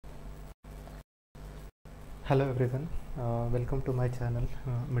Hello everyone, welcome to my channel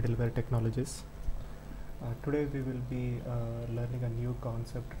Middleware Technologies. Today we will be learning a new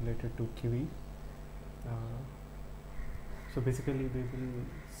concept related to Kivy. So basically we will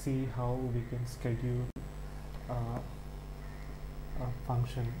see how we can schedule a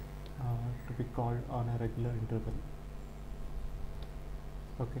function to be called on a regular interval.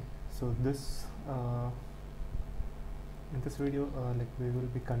 Okay, so this in this video we will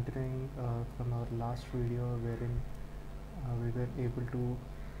be continuing from our last video wherein we were able to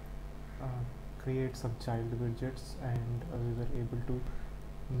create some child widgets and we were able to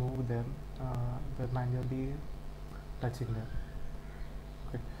move them by manually touching them.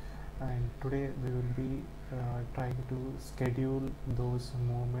 Okay, and today we will be trying to schedule those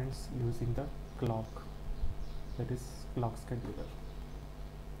movements using the clock, that is clock scheduler.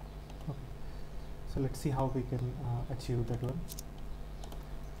 Okay, so let's see how we can achieve that one.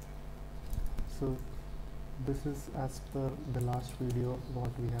 So this is as per the last video what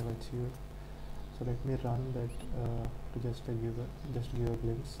we have achieved. So let me run that to just give a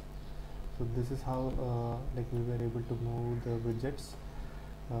glimpse. So this is how we were able to move the widgets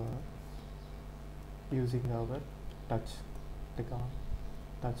using our touch, like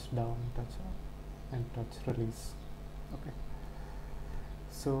touch down, touch up, and touch release. Okay.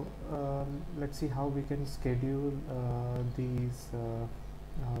 So let's see how we can schedule these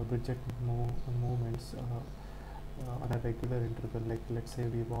widget movements on a regular interval. Like let's say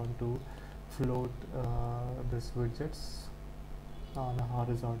we want to float this widgets on a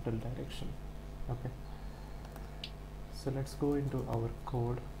horizontal direction. Okay, so let's go into our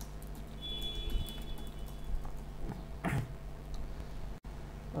code.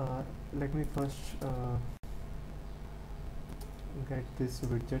 Let me first get these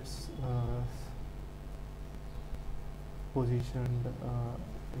widgets positioned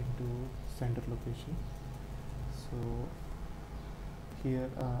into center location. So here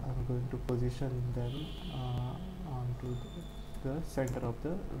I'm going to position them onto the center of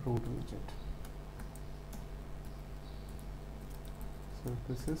the root widget. So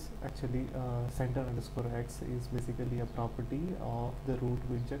this is actually center underscore x is basically a property of the root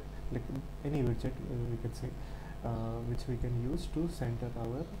widget, like any widget we can say, which we can use to center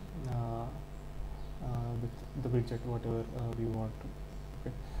our with the widget whatever we want to.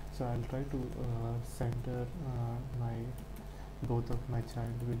 Okay, so I'll try to center both of my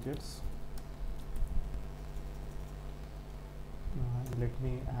child widgets. Let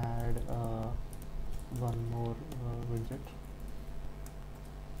me add one more widget.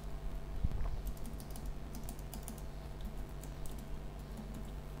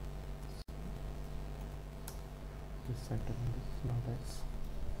 This center is not x.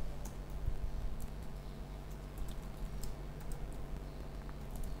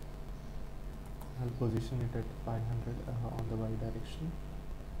 I'll position it at 500 on the y direction.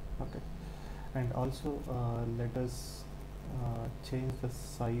 Okay, and also let us change the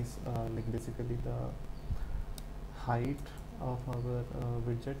size, like basically the height of our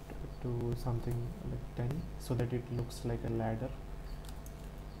widget to something like 10, so that it looks like a ladder.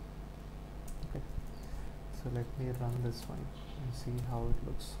 Okay, so let me run this one and see how it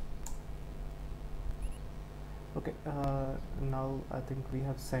looks. Okay, now I think we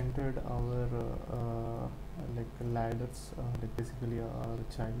have centered our ladders, like basically our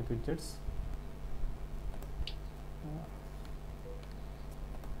child widgets.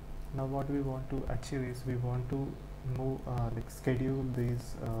 Now what we want to achieve is we want to move schedule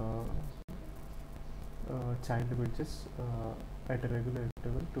these child widgets at a regular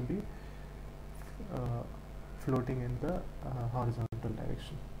interval to be floating in the horizontal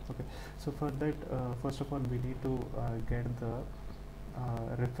direction. Okay, so for that first of all we need to get the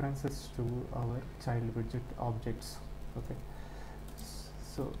references to our child widget objects. Okay,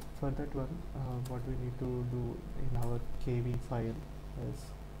 so for that one what we need to do in our Kivy file is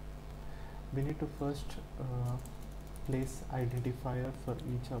we need to first place identifier for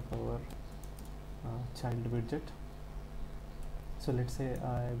each of our child widget. So let's say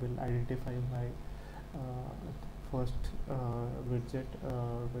I will identify my first widget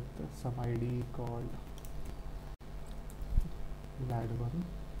with some ID called lad1,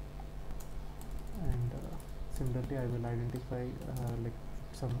 and similarly I will identify like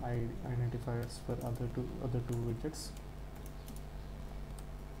some identifiers for other two widgets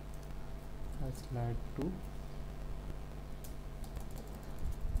as lad2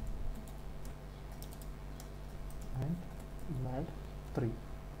 and lad3.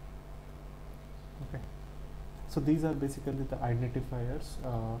 Okay, so these are basically the identifiers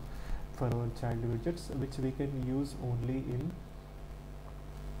for our child widgets, which we can use only in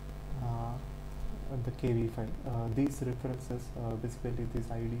the Kivy file. These references, basically these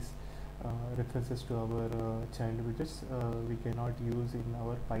IDs, references to our child widgets, we cannot use in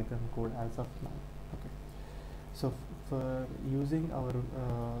our Python code as of now. Okay, so for using our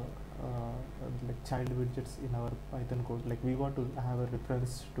like child widgets in our Python code, like we want to have a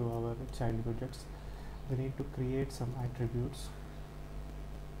reference to our child widgets, we need to create some attributes.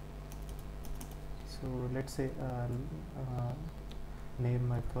 So let's say name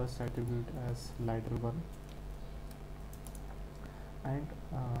my first attribute as ladder1 and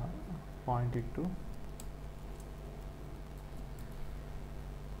point it to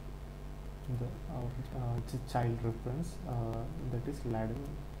the child reference, that is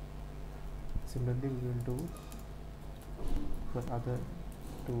ladder1. Similarly, we will do for other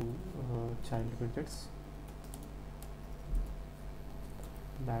two child widgets,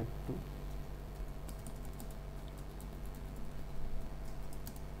 lad2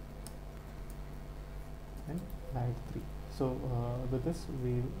 and lad3. So with this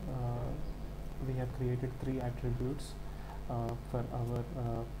we have created three attributes for our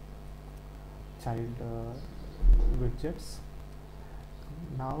child widgets.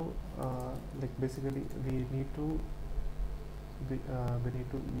 Now like basically we need to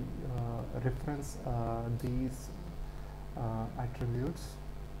reference these attributes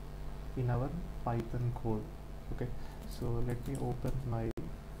in our Python code. Okay, so let me open my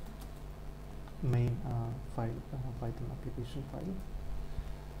main file, Python application file.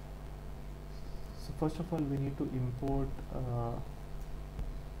 So first of all, we need to import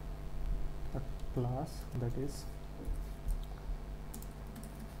a class, that is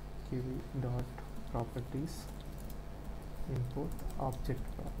Kivy dot properties import object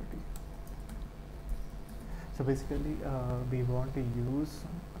property. So basically we want to use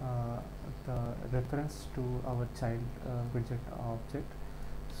the reference to our child widget object.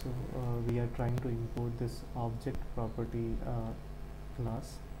 So we are trying to import this object property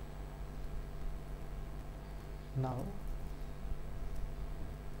class. Now,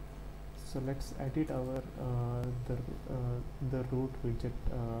 so let's edit our the root widget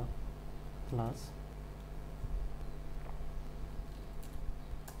class.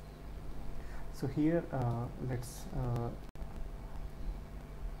 So here let's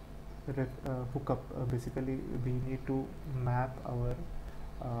hook up. Basically, we need to map our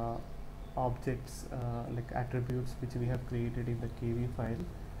objects, like attributes which we have created in the Kivy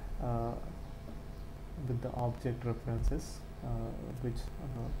file with the object references, with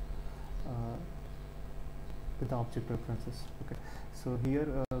the object references. Okay, so here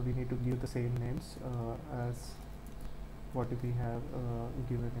we need to give the same names as what we have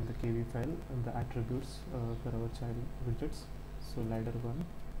given in the Kivy file, and the attributes for our child widgets. So ladder1.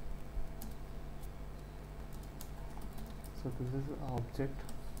 So this is object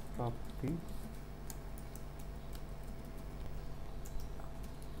property,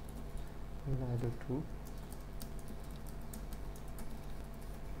 ladder2,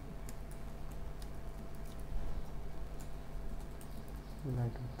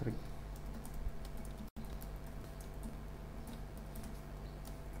 ladder3.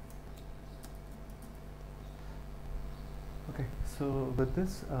 Okay, so with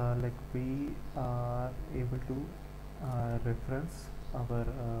this like we are able to reference our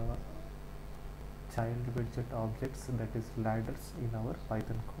child widget objects, that is ladders, in our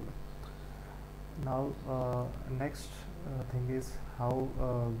Python code. Now next thing is how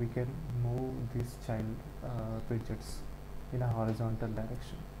we can move these child widgets in a horizontal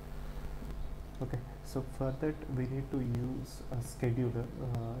direction. Okay, so for that we need to use a scheduler,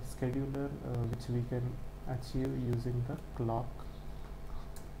 which we can achieve using the clock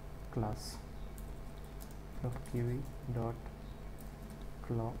class of Kivy dot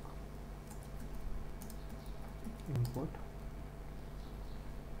clock import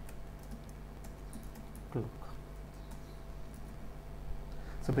clock.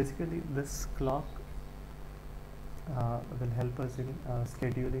 So basically this clock will help us in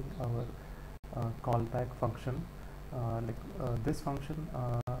scheduling our callback function. This function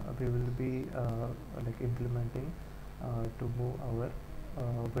we will be like implementing to move our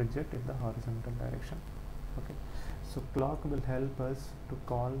widget in the horizontal direction. Okay, so clock will help us to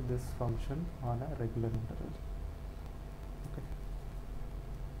call this function on a regular interval. Okay,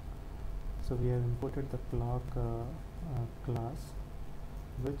 so we have imported the clock class,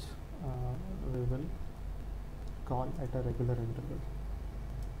 which we will call at a regular interval.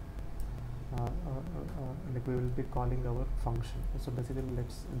 Like we will be calling our function. So basically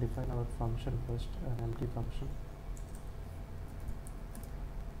let's define our function first, an empty function.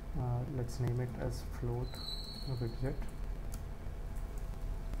 Let's name it as float widget.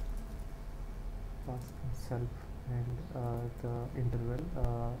 pass self and the interval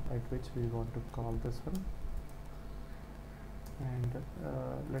at which we want to call this one, and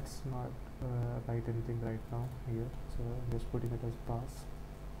let's not write anything right now here, so I'm just putting it as pass.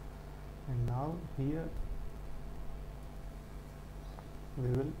 And now here we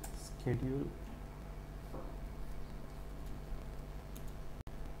will schedule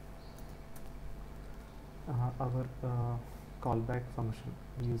our callback function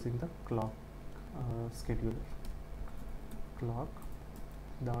using the clock scheduler. Clock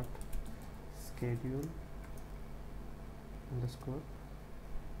dot schedule underscore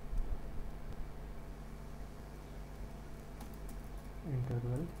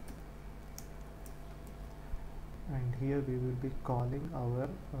interval, and here we will be calling our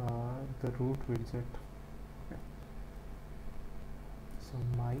the root widget. Okay. So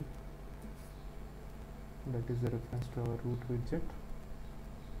my, that is the reference to our root widget,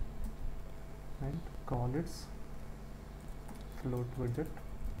 and call its float widget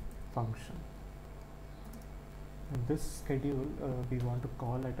function. And this schedule we want to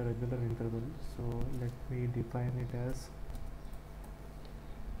call at a regular interval, so let me define it as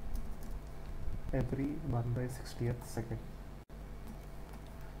every 1/60th second.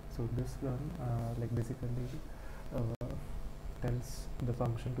 So this one like basically tells the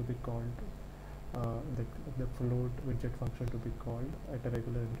function to be called, the float widget function to be called at a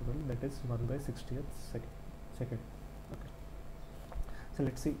regular interval, that is 1/60th second. Okay. So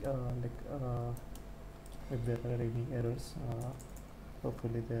let's see if there are any errors.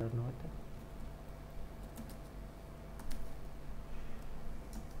 Hopefully there are not.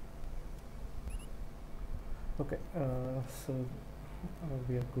 Okay, so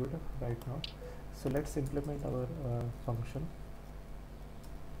we are good right now. So let's implement our function.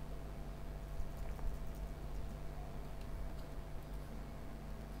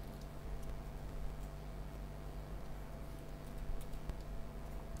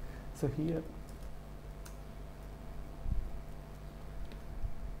 So here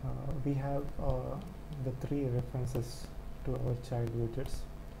we have the three references to our child widgets.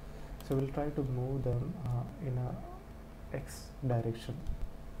 So we'll try to move them in a x direction.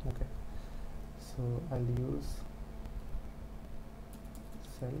 Okay. So I'll use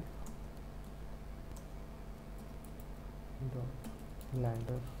self dot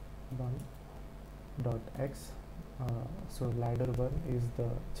ladder 1 dot x. So ladder 1 is the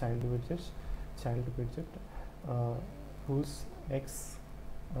child widget whose x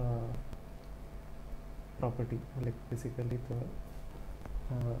property, like basically the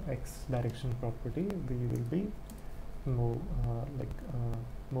x direction property, we will be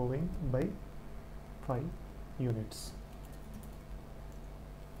moving by 5 units.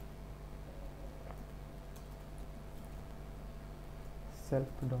 Self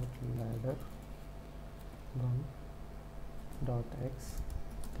dot ladder 1 dot x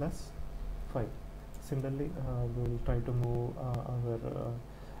plus 5. Similarly, we will try to move our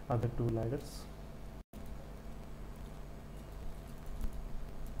other two ladders.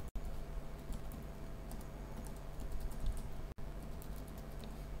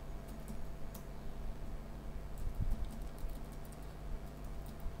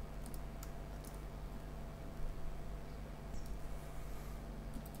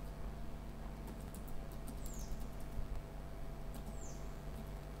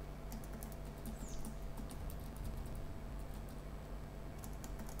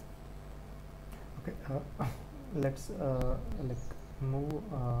 Okay, let's move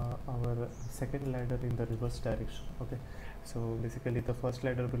our second ladder in the reverse direction. Okay, so basically the first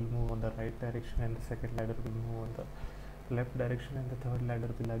ladder will move on the right direction, and the second ladder will move on the left direction, and the third ladder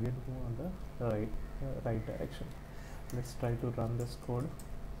will again move on the right direction. Let's try to run this code.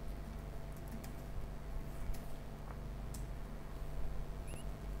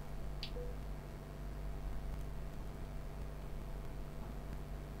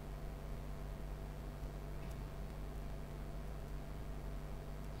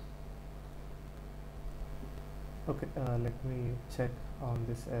 Okay, let me check on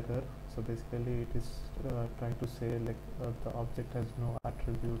this error. So basically it is trying to say the object has no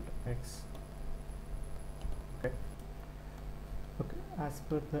attribute x. Okay, as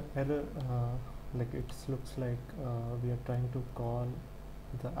per the error, it looks like we are trying to call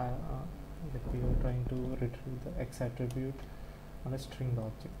the we are trying to retrieve the x attribute on a string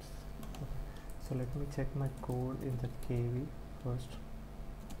object. Okay. So let me check my code in the Kivy first.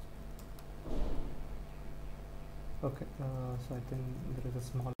 Okay, so I think there is a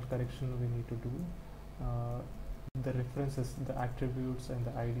small correction we need to do. The references, the attributes and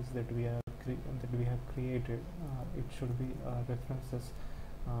the IDs that we have created, it should be references,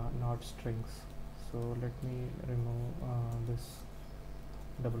 not strings. So let me remove this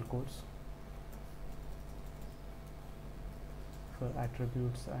double quotes for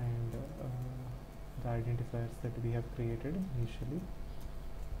attributes and the identifiers that we have created initially.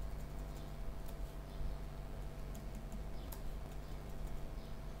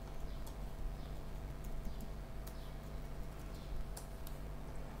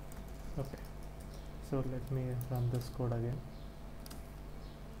 Okay, so let me run this code again.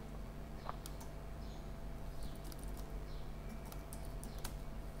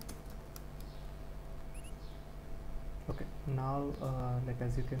 Okay, now like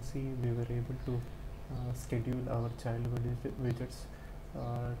as you can see, we were able to schedule our child widgets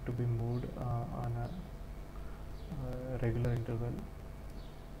to be moved on a regular interval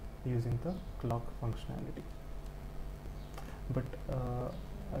using the clock functionality. But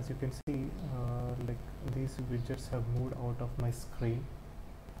as you can see, like these widgets have moved out of my screen,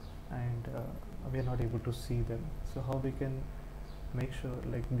 and we are not able to see them. So how we can make sure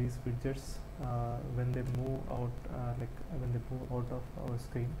like these widgets when they move out when they move out of our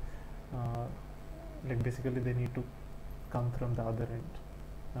screen, like basically they need to come from the other end.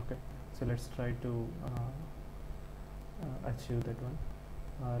 Okay, so let's try to achieve that one.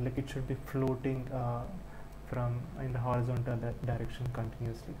 Like it should be floating from in the horizontal direction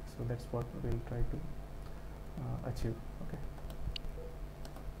continuously. So that's what we'll try to achieve. Okay.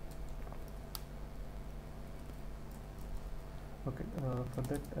 Okay, for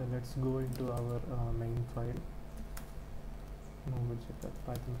that let's go into our main file,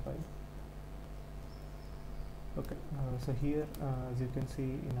 widget.python file. Okay, so here as you can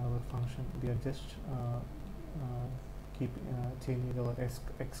see in our function, we are just changing our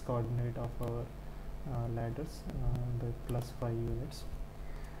x coordinate of our ladders by +5 units.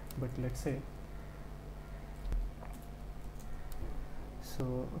 But let's say,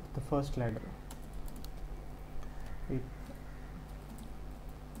 so the first ladder,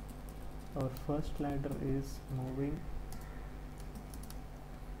 our first ladder is moving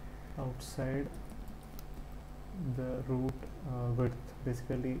outside the root width,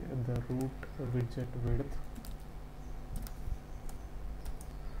 basically the root widget width.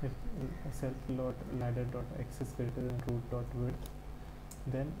 If self ladder dot x is greater than root dot width,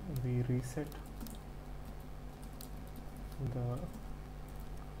 then we reset the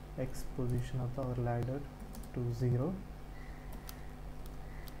x position of our ladder to 0,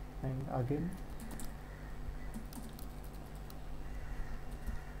 and again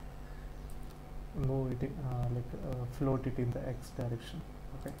move it float it in the x direction.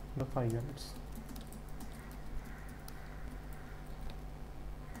 Okay, the 5 units.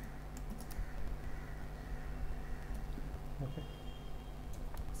 Okay,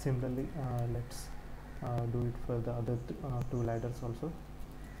 similarly let's do it for the other two ladders also.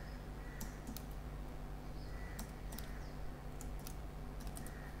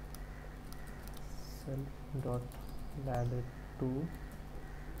 Self dot ladder 2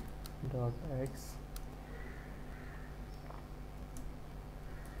 dot x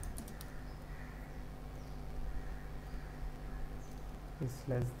is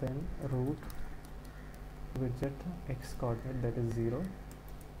less than root widget x coordinate, that is 0.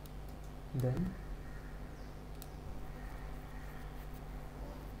 Then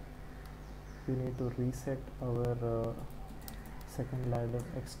we need to reset our second ladder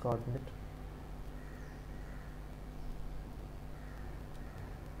x coordinate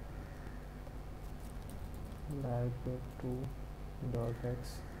ladder 2 dot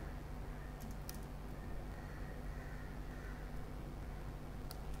x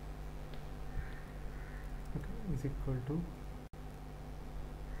is equal to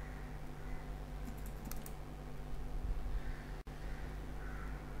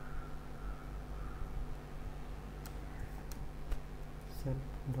self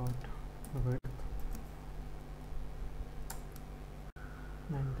dot width,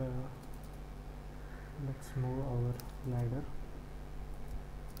 and let's move our ladder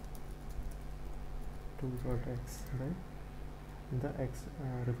 2 dot x by the x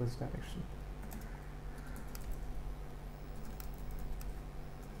reverse direction.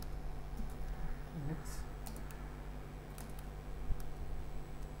 X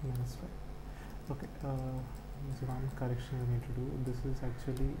minus 5. Okay, there's one correction we need to do. This is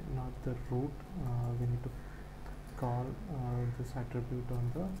actually not the root. We need to call this attribute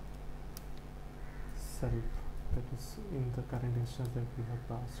on the self, that is in the current instance that we have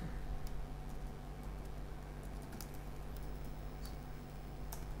passed.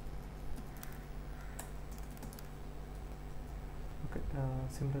 Okay,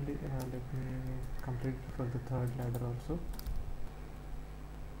 similarly let me complete for the third ladder also.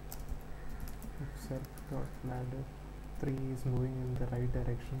 self dot ladder 3 is moving in the right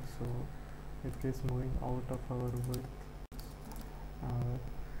direction, so it is moving out of our uh,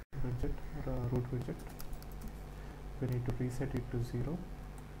 widget or root widget. We need to reset it to 0.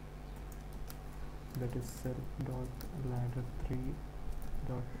 That is self dot ladder 3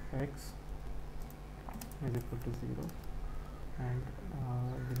 dot x is equal to 0, and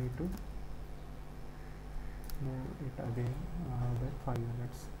we need to move it again by 5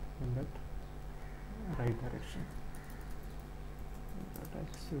 units in that right direction. That x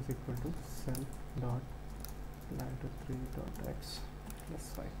is equal to self dot ladder 3 dot x plus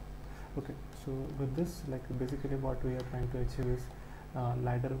 5. Okay, so with this, like basically what we are trying to achieve is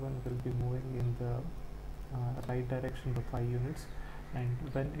ladder 1 will be moving in the right direction by 5 units, and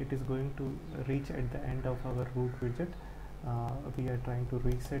when it is going to reach at the end of our root widget, we are trying to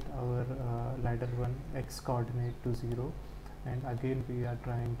reset our ladder 1 x coordinate to 0, and again we are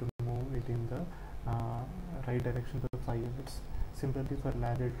trying to move it in the right direction by 5 units. Similarly for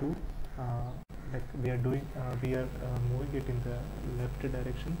ladder 2, like we are moving it in the left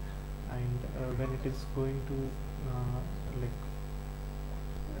direction, and when it is going to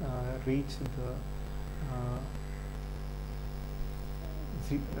reach the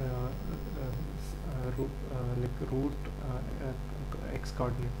root x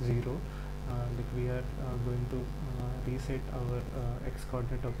coordinate 0, like we are going to reset our x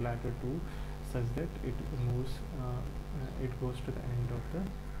coordinate of ladder 2 such that it moves it goes to the end of the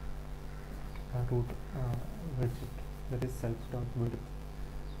root widget, that is self dot width.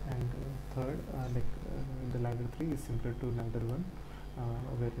 And third, the ladder 3 is similar to ladder 1,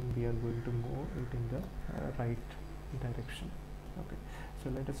 wherein we are going to move it in the right direction. Okay, so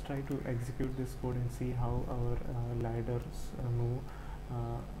let us try to execute this code and see how our ladders move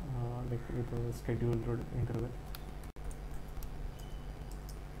like with a scheduled interval.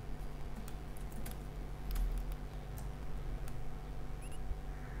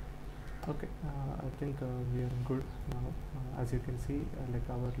 Okay, I think we are good now. As you can see, like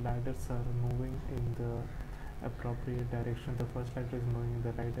our ladders are moving in the appropriate direction. The first ladder is moving in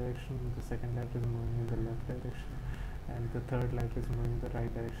the right direction, the second ladder is moving in the left direction, and the third ladder is moving in the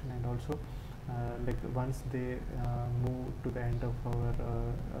right direction. And also like once they move to the end of our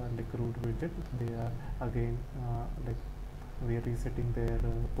like root widget, they are again like we are resetting their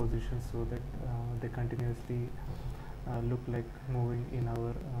positions so that they continuously look like moving in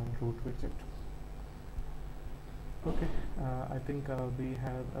our root widget. Okay, I think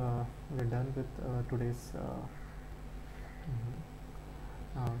we're done with today's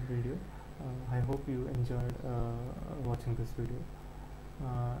video. I hope you enjoyed watching this video.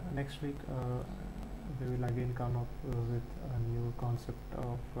 Next week we will again come up with a new concept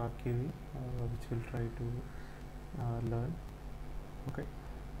of Kivy, which we'll try to learn. Okay,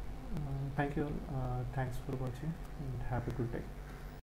 thank you all. Thanks for watching and have a good day.